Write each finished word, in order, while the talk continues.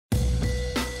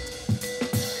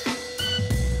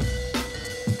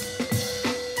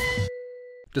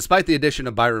Despite the addition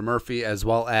of Byron Murphy, as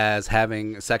well as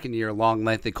having second-year long,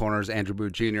 lengthy corners Andrew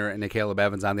Booth Jr. and Caleb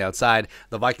Evans on the outside,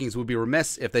 the Vikings would be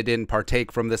remiss if they didn't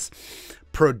partake from this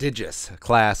prodigious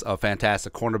class of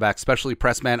fantastic cornerbacks, especially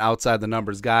press man outside the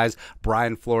numbers guys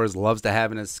Brian Flores loves to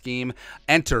have in his scheme.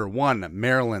 Enter one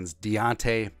Maryland's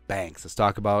Deonte Banks. Let's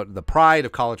talk about the pride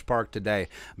of College Park today.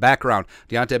 Background: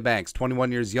 Deonte Banks,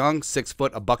 21 years young, 6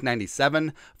 foot, a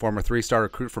 $197, former 3-star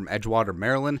recruit from Edgewater,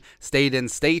 Maryland. Stayed in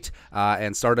state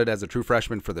and started as a true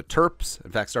freshman for the Terps.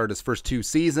 In fact, started his first 2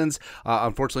 seasons.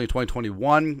 Unfortunately,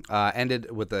 2021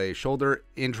 ended with a shoulder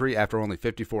injury after only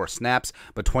 54 snaps,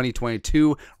 but 2022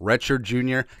 redshirt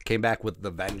junior came back with the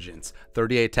vengeance.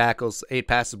 38 tackles, 8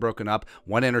 passes broken up,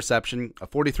 1 interception, a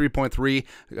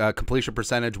 43.3 completion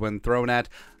percentage when thrown at,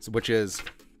 which is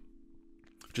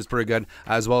pretty good,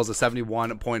 as well as a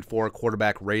 71.4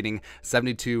 quarterback rating,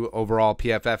 72 overall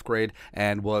PFF grade,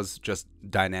 and was just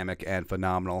dynamic and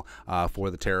phenomenal for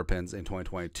the Terrapins in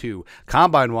 2022.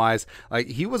 Combine-wise, like,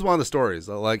 he was one of the stories.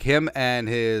 Like, him and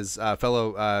his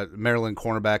fellow Maryland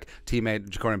cornerback teammate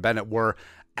Jacorian Bennett were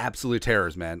absolute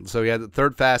terrors, man. So he had the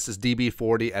 3rd fastest DB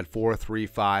 40 at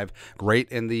 4.35. Great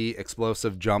in the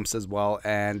explosive jumps as well,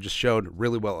 and just showed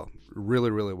really well.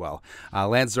 Really well.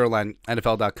 Lance Zierlein,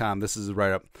 NFL.com. This is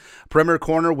right up. Perimeter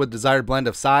corner with desired blend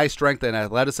of size, strength, and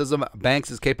athleticism. Banks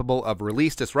is capable of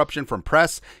release disruption from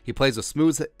press. He plays with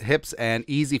smooth hips and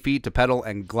easy feet to pedal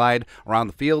and glide around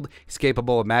the field. He's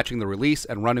capable of matching the release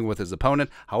and running with his opponent.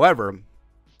 However,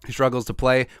 he struggles to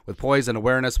play with poise and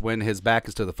awareness when his back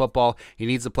is to the football. He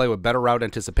needs to play with better route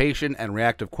anticipation and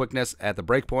reactive quickness at the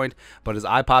break point, but his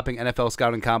eye-popping NFL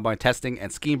scouting combine testing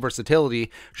and scheme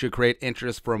versatility should create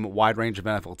interest from a wide range of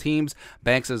NFL teams.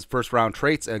 Banks has first-round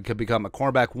traits and could become a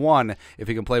cornerback 1 if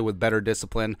he can play with better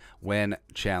discipline when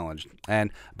challenged.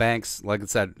 And Banks, like I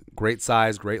said, great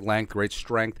size, great length, great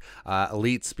strength,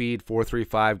 elite speed,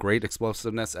 4.35, great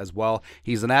explosiveness as well.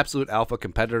 He's an absolute alpha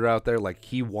competitor out there. Like,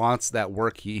 he wants that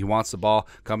work. He wants the ball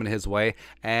coming his way,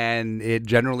 and it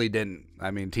generally didn't.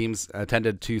 I mean, teams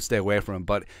tended to stay away from him,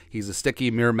 but he's a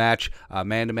sticky mirror match,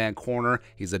 man-to-man corner.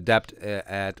 He's adept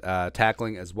at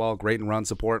tackling as well, great in run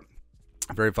support.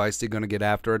 Very feisty, going to get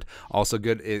after it. Also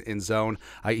good in zone.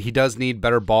 He does need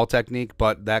better ball technique,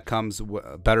 but that comes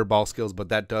with better ball skills, but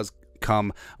that does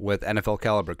come with NFL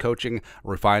caliber coaching,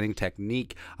 refining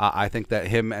technique. I think that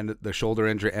him and the shoulder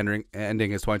injury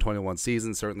ending his 2021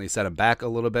 season certainly set him back a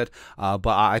little bit. But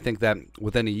I think that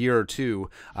within a year or two,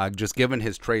 just given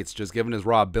his traits, just given his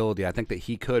raw ability, I think that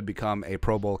he could become a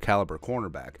Pro Bowl caliber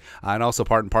cornerback. And also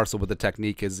part and parcel with the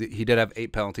technique is he did have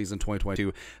 8 penalties in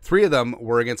 2022. 3 of them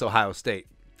were against Ohio State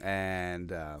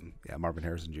and Marvin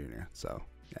Harrison Jr. So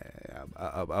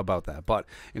about that. But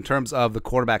in terms of the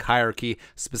quarterback hierarchy,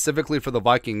 specifically for the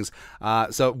Vikings,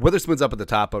 so Witherspoon's up at the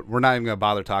top, but we're not even going to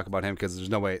bother talking about him because there's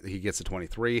no way he gets to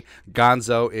 23.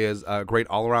 Gonzo is a great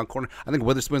all-around corner. I think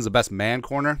Witherspoon's the best man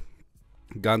corner.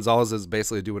 Gonzalez is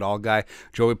basically a do-it-all guy.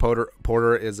 Joey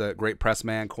Porter is a great press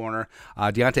man corner.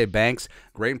 Deonte Banks,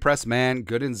 great in press man,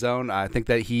 good in zone. I think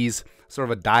that he's sort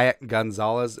of a diet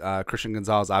Gonzalez. Christian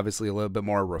Gonzalez obviously a little bit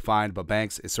more refined, but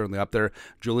Banks is certainly up there.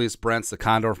 Julius Brents, the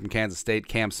Condor from Kansas State.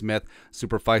 Cam Smith,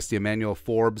 super feisty. Emmanuel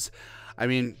Forbes. I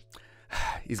mean,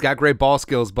 he's got great ball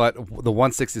skills, but the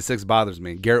 166 bothers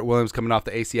me. Garrett Williams coming off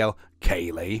the ACL.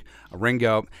 Kaylee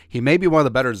Ringo. He may be one of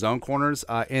the better zone corners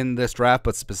in this draft,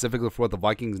 but specifically for what the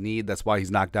Vikings need. That's why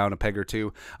he's knocked down a peg or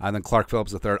 2. And then Clark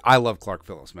Phillips III. I love Clark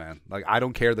Phillips, man. Like, I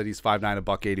don't care that he's 5'9", a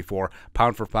 $184.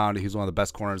 Pound for pound, he's one of the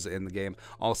best corners in the game.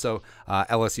 Also,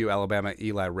 LSU, Alabama,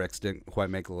 Eli Ricks didn't quite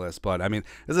make the list. But, I mean,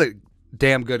 this is a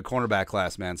damn good cornerback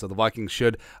class, man. So the Vikings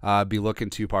should be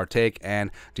looking to partake. And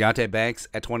Deonte Banks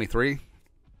at 23.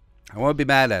 I won't be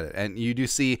mad at it. And you do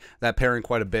see that pairing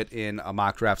quite a bit in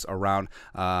mock drafts around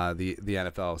the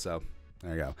NFL. So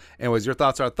there you go. Anyways, your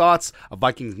thoughts are thoughts.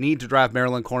 Vikings need to draft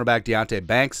Maryland cornerback Deonte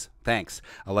Banks. Thanks.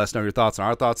 Let us know your thoughts and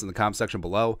our thoughts in the comment section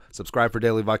below. Subscribe for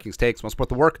daily Vikings takes. Want to support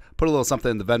the work? Put a little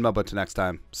something in the Venmo. But until next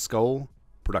time, Skol,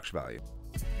 production value.